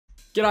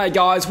G'day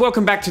guys,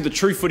 welcome back to the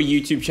True Footy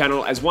YouTube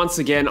channel as once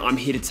again I'm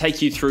here to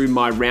take you through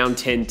my round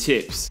 10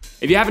 tips.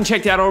 If you haven't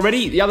checked out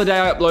already, the other day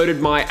I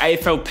uploaded my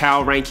AFL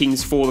power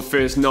rankings for the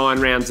first 9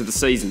 rounds of the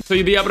season. So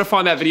you'll be able to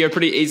find that video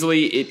pretty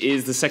easily. It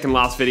is the second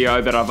last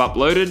video that I've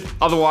uploaded.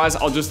 Otherwise,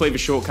 I'll just leave a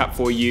shortcut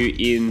for you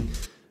in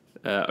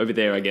over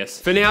there, I guess.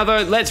 For now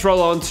though, let's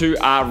roll on to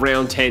our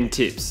round 10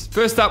 tips.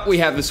 First up, we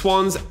have the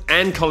Swans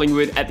and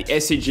Collingwood at the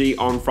SCG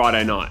on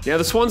Friday night. Now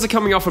the Swans are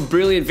coming off a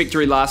brilliant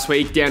victory last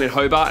week down in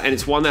Hobart, and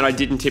it's one that I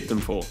didn't tip them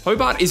for.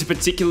 Hobart is a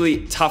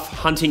particularly tough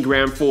hunting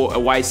ground for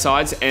away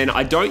sides, and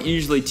I don't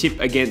usually tip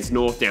against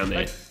North down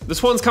there. The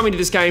Swans coming to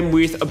this game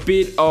with a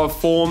bit of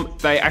form.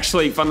 They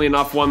actually, funnily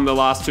enough, won the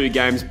last 2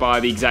 games by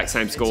the exact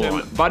same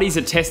scoreline. Buddy's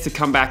a test to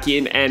come back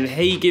in, and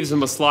he gives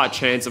them a slight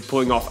chance of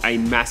pulling off a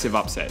massive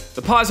upset.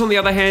 The Pies, on the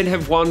other hand,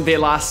 have won their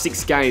last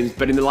 6 games,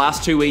 but in the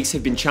last 2 weeks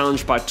have been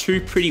challenged by 2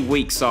 pretty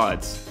weak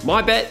sides.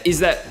 My bet is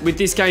that with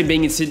this game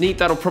being in Sydney,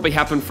 that'll probably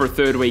happen for a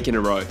 3rd week in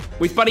a row.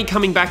 With Buddy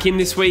coming back in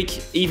this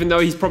week, even though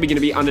he's probably going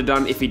to be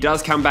underdone if he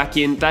does come back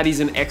in, that is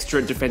an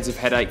extra defensive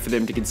headache for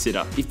them to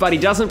consider. If Buddy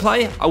doesn't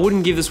play, I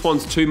wouldn't give the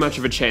Swans too much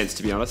of a chance,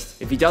 to be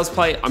honest. If he does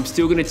play, I'm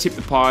still going to tip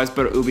the Pies,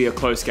 but it will be a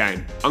close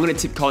game. I'm going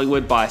to tip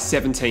Collingwood by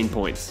 17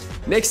 points.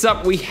 Next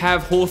up, we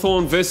have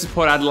Hawthorn versus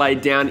Port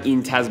Adelaide down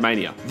in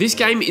Tasmania. This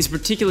game is a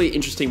particularly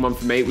interesting one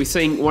for me. We're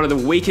seeing one of the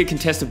weaker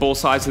contested ball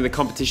sides in the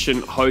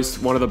competition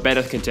host one of the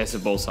better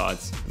contested ball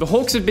sides. The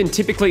Hawks have been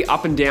typically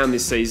up and down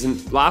this season.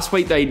 Last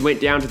week, they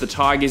went down to the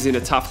Tigers in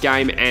a tough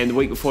game, and the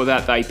week before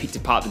that, they picked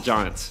apart the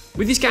Giants.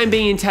 With this game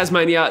being in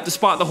Tasmania,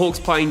 despite the Hawks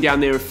playing down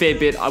there a fair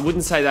bit, I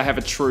wouldn't say they have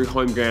a true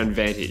home ground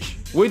advantage.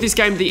 With this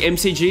game at the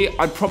MCG,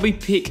 I'd probably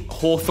pick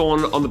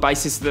Hawthorn on the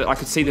basis that I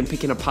could see them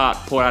picking apart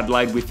Port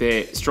Adelaide with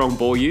their strong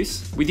ball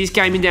use. With this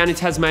game down in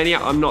Tasmania,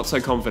 I'm not so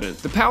confident.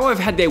 The Power have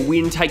had their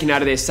win taken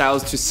out of their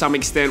sails to some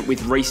extent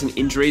with recent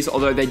injuries,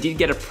 although they did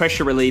get a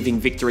pressure-relieving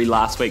victory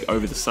last week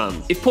over the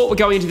Suns. If Port were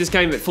going into this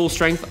game at full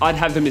strength, I'd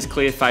have them as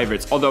clear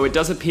favourites, although it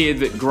does appear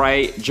that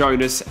Gray,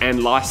 Jonas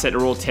and Lycett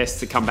are all tests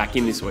to come back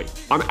in this week.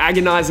 I'm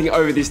agonising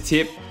over this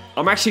tip.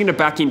 I'm actually going to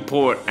back in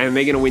Port, and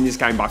they're going to win this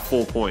game by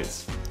 4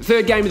 points. The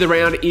third game of the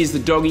round is the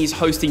Doggies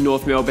hosting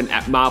North Melbourne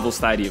at Marvel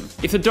Stadium.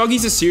 If the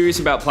Doggies are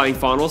serious about playing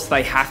finals,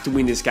 they have to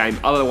win this game,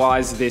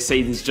 otherwise their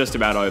season's just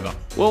about over.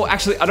 Well,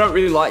 actually, I don't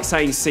really like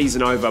saying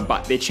season over,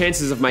 but their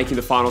chances of making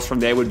the finals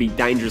from there would be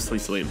dangerously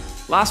slim.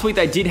 Last week,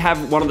 they did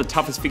have one of the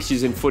toughest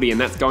fixtures in footy,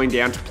 and that's going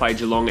down to play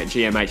Geelong at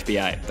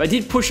GMHBA. They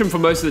did push them for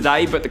most of the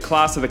day, but the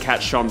class of the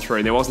Cats shone through,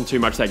 and there wasn't too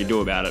much they could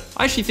do about it.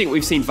 I actually think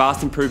we've seen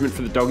vast improvement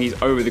for the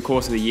Doggies over the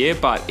course of the year,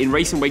 but in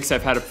recent weeks,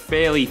 they've had a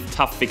fairly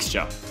tough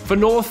fixture. For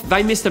North,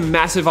 they missed a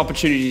massive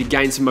opportunity to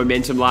gain some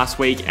momentum last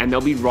week, and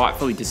they'll be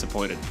rightfully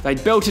disappointed. They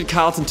belted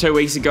Carlton 2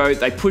 weeks ago,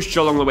 they pushed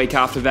Geelong the week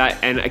after that,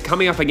 and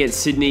coming up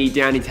against Sydney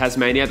down in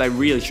Tasmania, they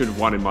really should have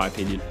won in my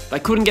opinion. They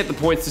couldn't get the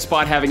points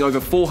despite having over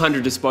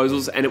 400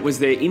 disposals, and it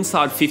was their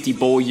inside 50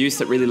 ball use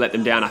that really let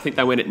them down. I think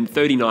they went at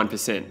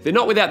 39%. They're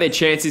not without their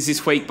chances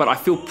this week, but I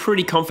feel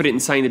pretty confident in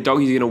saying the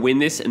Doggies are going to win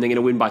this, and they're going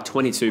to win by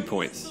 22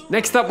 points.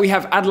 Next up, we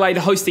have Adelaide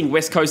hosting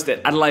West Coast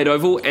at Adelaide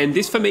Oval, and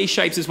this for me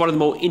shapes as one of the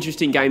more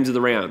interesting games of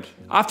the round.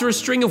 After a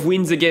string of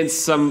wins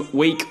against some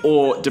weak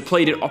or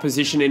depleted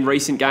opposition in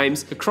recent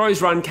games, the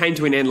Crows' run came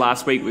to an end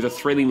last week with a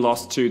thrilling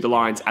loss to the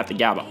Lions at the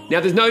Gabba.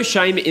 Now, there's no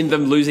shame in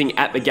them losing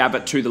at the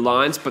Gabba to the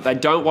Lions, but they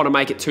don't want to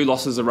make it 2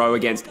 losses in a row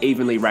against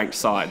evenly ranked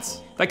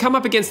sides. They come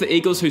up against the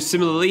Eagles, who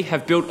similarly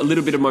have built a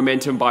little bit of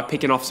momentum by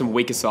picking off some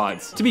weaker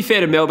sides. To be fair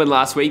to Melbourne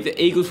last week, the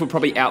Eagles were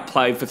probably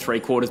outplayed for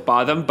 3/4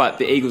 by them, but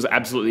the Eagles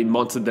absolutely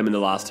monstered them in the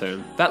last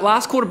term. That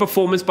last quarter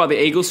performance by the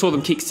Eagles saw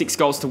them kick 6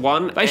 goals to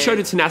 1. They showed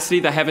a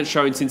tenacity they haven't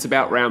shown since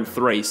about round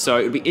 3, so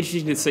it'll be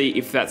interesting to see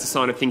if that's a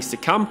sign of things to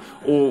come,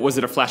 or was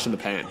it a flash in the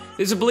pan.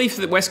 There's a belief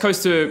that West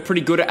Coast are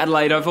pretty good at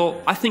Adelaide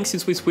Oval. I think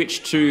since we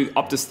switched to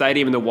Optus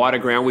Stadium and the wider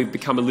ground, we've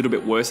become a little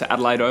bit worse at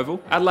Adelaide Oval.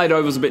 Adelaide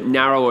Oval's a bit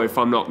narrower if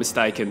I'm not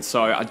mistaken,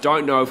 so I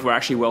don't know if we're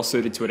actually well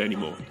suited to it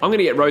anymore. I'm going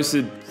to get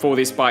roasted for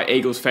this by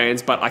Eagles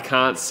fans, but I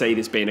can't see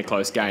this being a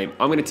close game.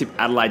 I'm going to tip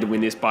Adelaide to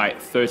win this by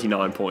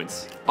 39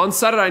 points. On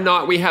Saturday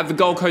night, we have the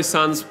Gold Coast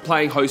Suns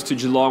playing host to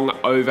Geelong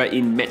over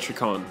in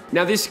Metricon.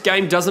 Now, this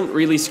game doesn't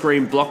really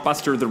scream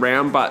blockbuster of the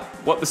round, but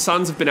what the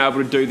Suns have been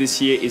able to do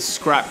this year is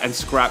scrap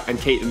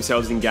and keep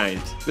themselves in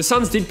games. The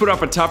Suns did put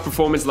up a tough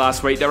performance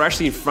last week. They were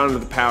actually in front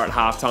of the Power at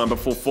halftime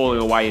before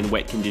falling away in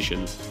wet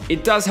conditions.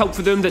 It does help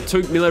for them that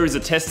Touk Miller is a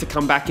test to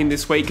come back in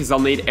this week, because they'll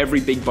need every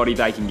big body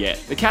they can get.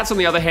 The Cats, on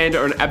the other hand,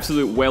 are an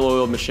absolute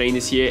well-oiled machine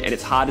this year, and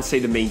it's hard to see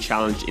them being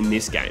challenged in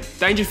this game.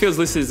 Dangerfield's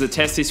listed as a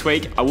test this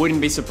week. I wouldn't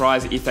be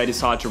surprised if they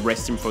decide to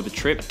rest him for the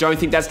trip. I don't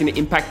think that's going to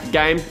impact the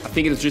game. I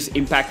think it'll just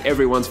impact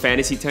everyone's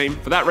fantasy team.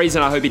 For that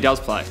reason, I hope he does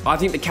play. I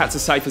think the Cats are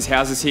safe as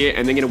houses here,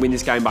 and they're going to win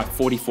this game by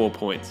 44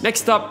 points.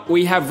 Next up,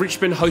 we have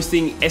Richmond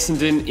hosting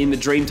Essendon in the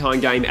Dreamtime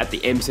game at the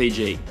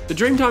MCG. The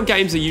Dreamtime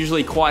games are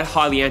usually quite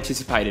highly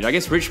anticipated. I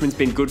guess Richmond's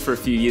been good for a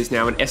few years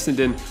now, and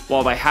Essendon,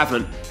 while they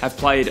haven't, have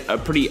played a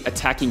pretty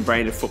attacking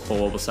brand of football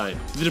all the same.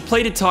 The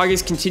depleted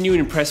Tigers continue to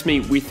impress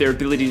me with their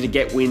ability to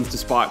get wins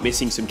despite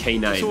missing some key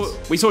names.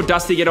 We saw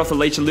Dusty get off the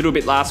leash a little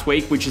bit last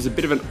week, which is a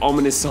bit of an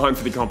ominous sign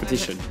for the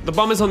competition. The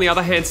Bombers, on the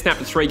other hand,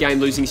 snapped a 3-game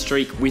losing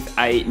streak with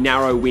a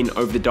narrow win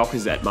over the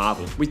Dockers at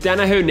Marvel. With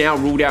Danaher now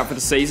ruled out for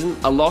the season,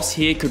 a loss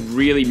here could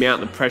really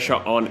mount the pressure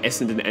on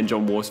Essendon and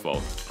John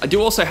Worsfold. I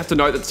do also have to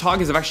note that the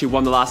Tigers have actually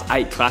won the last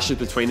 8 clashes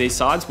between these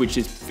sides, which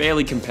is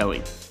fairly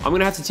compelling. I'm going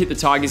to have to tip the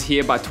Tigers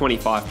here by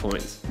 25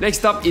 points.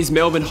 Next up is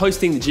Melbourne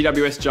hosting the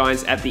GWS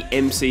Giants at the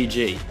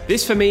MCG.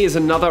 This for me is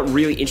another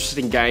really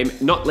interesting game,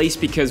 not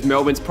least because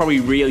Melbourne's probably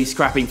really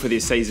scrapping for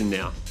this season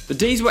now. The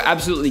D's were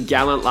absolutely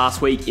gallant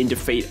last week in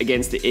defeat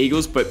against the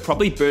Eagles, but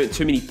probably burnt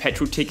too many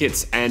petrol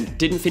tickets and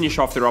didn't finish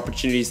off their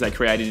opportunities they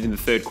created in the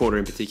third quarter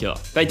in particular.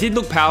 They did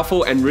look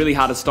powerful and really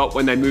hard to stop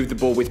when they moved the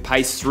ball with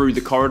pace through the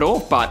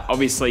corridor, but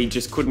obviously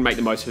just couldn't make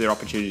the most of their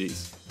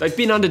opportunities. They've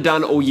been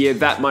underdone all year,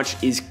 that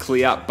much is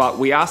clear, but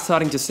we are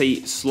starting to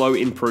see slow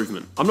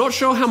improvement. I'm not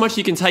sure how much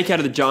you can take out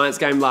of the Giants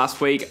game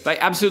last week. They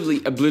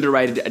absolutely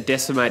obliterated a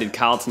decimated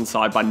Carlton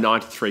side by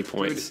 93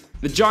 points.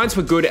 The Giants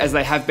were good as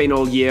they have been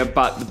all year,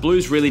 but the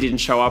Blues really didn't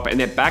show up and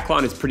their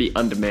backline is pretty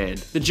undermanned.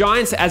 The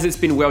Giants, as it's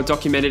been well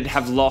documented,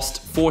 have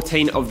lost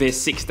 14 of their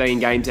 16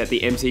 games at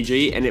the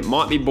MCG, and it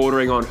might be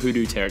bordering on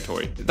hoodoo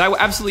territory. They were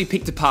absolutely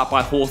picked apart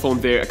by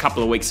Hawthorn there a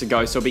couple of weeks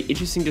ago, so it'll be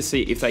interesting to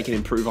see if they can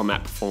improve on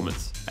that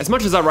performance. As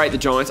much as I rate the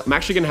Giants, I'm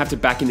actually going to have to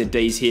back in the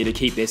D's here to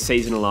keep their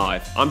season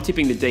alive. I'm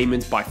tipping the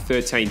Demons by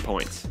 13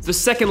 points. The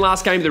second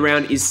last game of the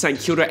round is St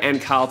Kilda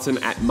and Carlton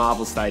at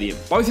Marvel Stadium.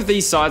 Both of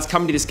these sides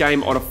come to this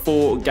game on a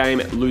 4-game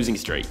losing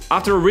streak.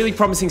 After a really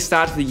promising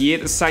start to the year,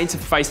 the Saints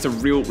have faced a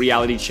real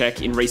reality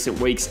check in recent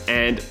weeks,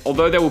 and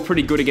although they were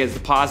pretty good against the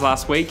Pies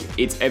last week,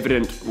 it's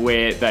evident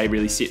where they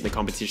really sit in the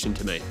competition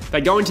to me.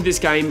 They go into this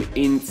game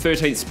in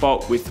 13th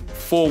spot with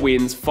 4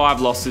 wins,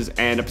 5 losses,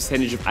 and a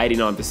percentage of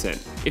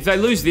 89%. If they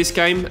lose this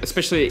game,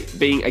 especially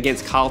being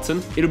against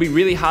Carlton, it'll be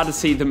really hard to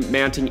see them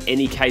mounting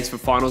any case for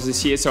finals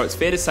this year, so it's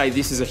fair to say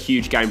this is a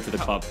huge game for the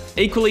club.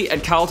 Equally,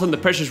 at Carlton, the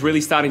pressure's really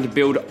starting to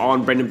build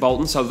on Brendan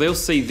Bolton, so they'll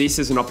see this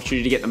as an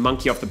opportunity to get the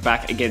monkey off the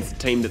back against a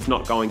team that's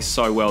not going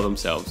so well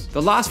themselves.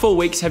 The last 4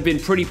 weeks have been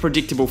pretty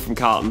predictable from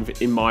Carlton,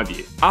 in my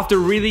view. After a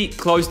really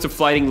close to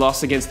deflating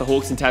loss against the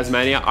Hawks in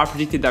Tasmania, I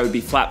predicted they would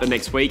be flat the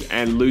next week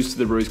and lose to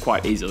the Roos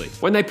quite easily.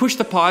 When they pushed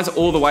the Pies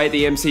all the way at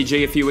the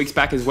MCG a few weeks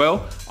back as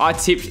well, I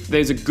tipped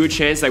there's a good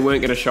chance they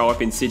weren't going to show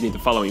up in Sydney the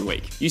following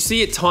week. You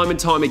see it time and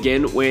time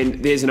again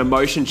when there's an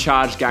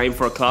emotion-charged game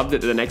for a club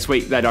that the next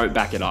week they don't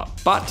back it up.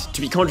 But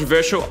to be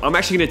controversial, I'm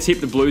actually going to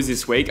tip the Blues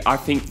this week. I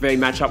think they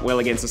match up well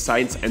against the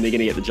Saints and they're going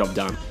to get the job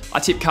done. I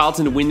tip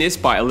Carlton to win this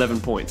by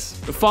 11 points.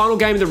 The final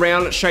game of the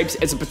round shapes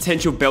as a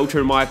potential belter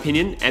in my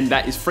opinion, and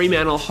that is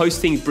Fremantle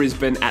hosting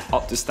Brisbane at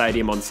Optus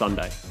Stadium on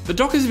Sunday. The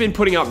Dockers have been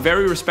putting up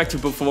very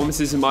respectable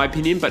performances in my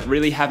opinion, but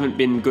really haven't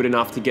been good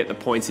enough to get the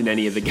points in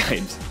any of the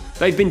games.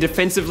 They've been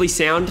defensively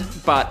sound,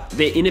 but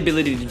their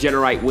inability to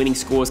generate winning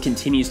scores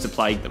continues to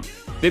plague them.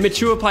 Their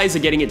mature players are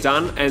getting it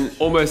done, and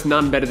almost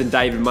none better than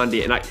David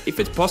Mundy, and if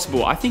it's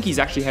possible, I think he's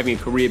actually having a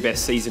career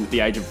best season at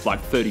the age of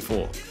like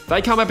 34.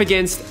 They come up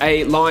against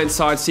a Lions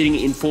side sitting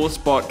in 4th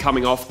spot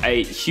coming off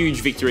a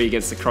huge victory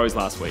against the Crows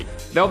last week.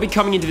 They'll be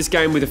coming into this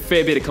game with a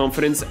fair bit of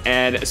confidence,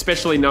 and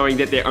especially knowing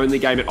that their only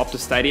game at Optus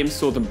Stadium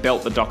saw them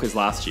belt the Dockers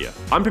last year.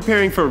 I'm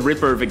preparing for a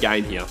ripper of a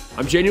game here.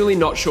 I'm genuinely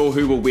not sure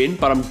who will win,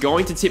 but I'm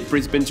going to tip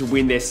Brisbane to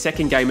win their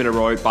 2nd game in a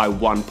row by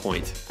 1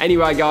 point.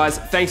 Anyway guys,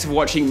 thanks for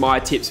watching my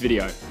tips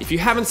video. If you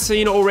haven't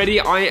seen already,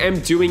 I am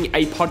doing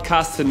a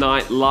podcast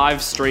tonight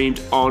live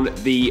streamed on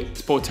the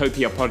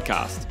Sportopia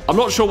podcast. I'm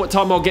not sure what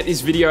time I'll get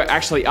this video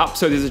actually up,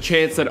 so there's a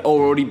chance that it'll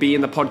already be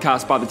in the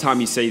podcast by the time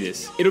you see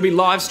this. It'll be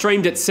live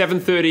streamed at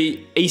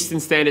 7:30 Eastern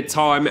Standard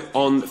Time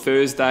on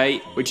Thursday,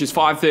 which is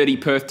 5:30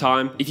 Perth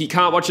time. If you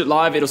can't watch it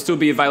live, it'll still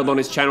be available on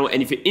his channel,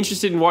 and if you're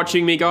interested in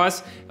watching me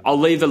guys, I'll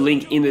leave the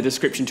link in the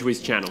description to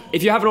his channel.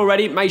 If you haven't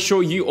already, make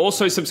sure you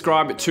also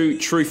subscribe to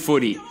True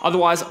Footy.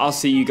 Otherwise, I'll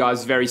see you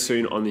guys very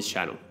soon on this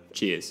channel.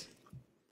 Cheers.